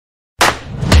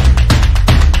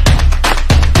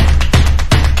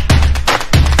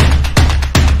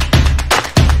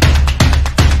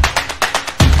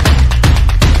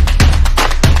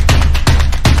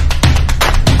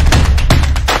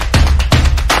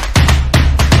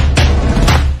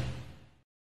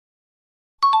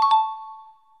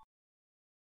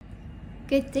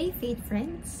Good day, Faith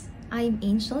friends. I'm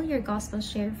Angel, your Gospel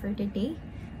share for today,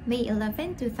 May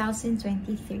 11,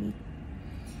 2023.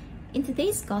 In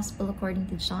today's Gospel according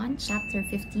to John, chapter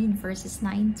 15, verses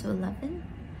 9 to 11,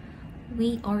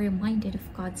 we are reminded of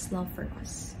God's love for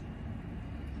us.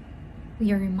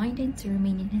 We are reminded to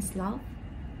remain in His love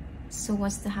so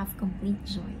as to have complete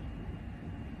joy.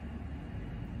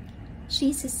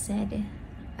 Jesus said,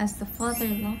 "As the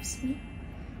Father loves me,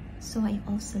 so I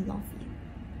also love you.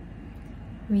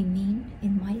 Remain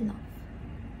in my love."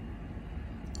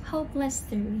 How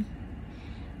blessed are we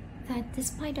that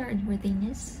despite our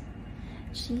unworthiness,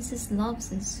 Jesus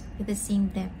loves us with the same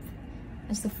depth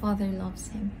as the Father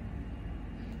loves Him.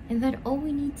 And that all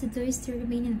we need to do is to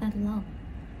remain in that love,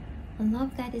 a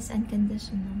love that is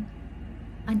unconditional,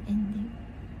 unending.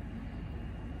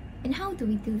 And how do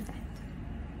we do that?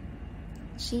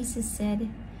 Jesus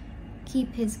said,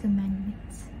 "Keep His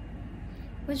commandments,"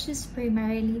 which is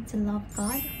primarily to love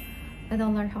God with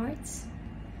all our hearts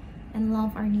and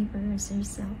love our neighbor as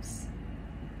ourselves.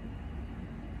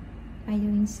 By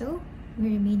doing so,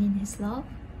 we remain in His love.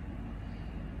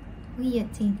 We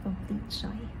attain complete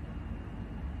joy.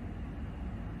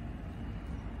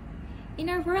 In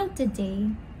our world today,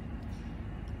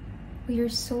 we are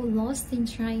so lost in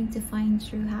trying to find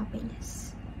true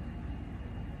happiness.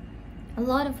 A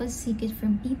lot of us seek it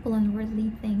from people and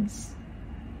worldly things.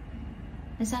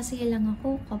 Nasasaya lang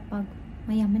ako kapag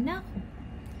mayaman na ako,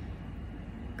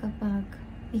 kapag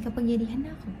may kapangyarihan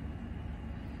na ako,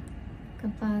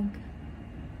 kapag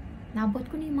naabot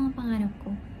ko na yung mga pangarap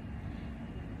ko,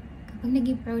 kapag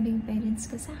naging proud yung parents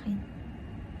ko sa akin,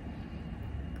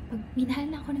 kapag minahal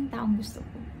na ako ng taong gusto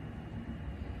ko,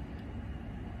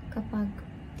 kapag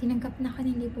tinanggap na ako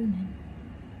ng lipunan,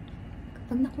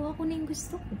 kapag nakuha ko na yung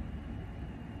gusto ko.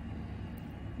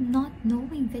 Not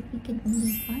knowing that we can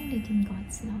only find it in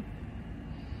God's love.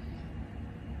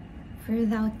 For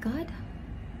without God,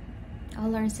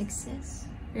 all our success,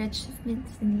 our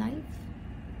achievements in life,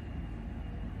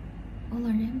 all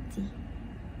are empty.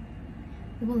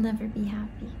 We will never be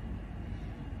happy.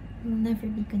 We will never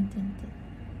be contented.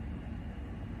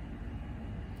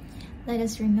 Let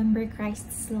us remember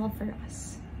Christ's love for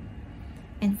us.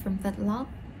 And from that love,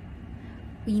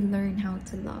 we learn how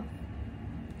to love.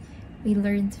 We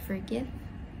learn to forgive.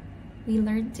 We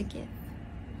learn to give.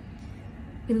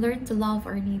 We learn to love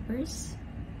our neighbors.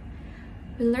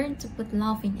 We learn to put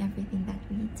love in everything that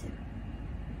we do.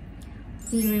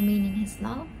 We remain in His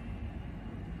love,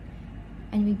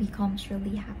 and we become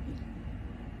truly happy.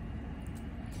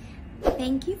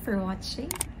 Thank you for watching.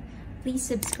 Please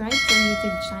subscribe to our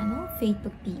YouTube channel,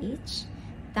 Faithbook PH.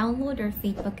 Download our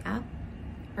Faithbook app,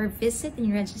 or visit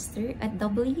and register at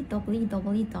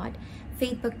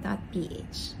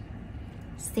www.faithbook.ph.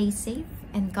 Stay safe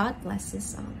and God bless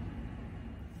us all.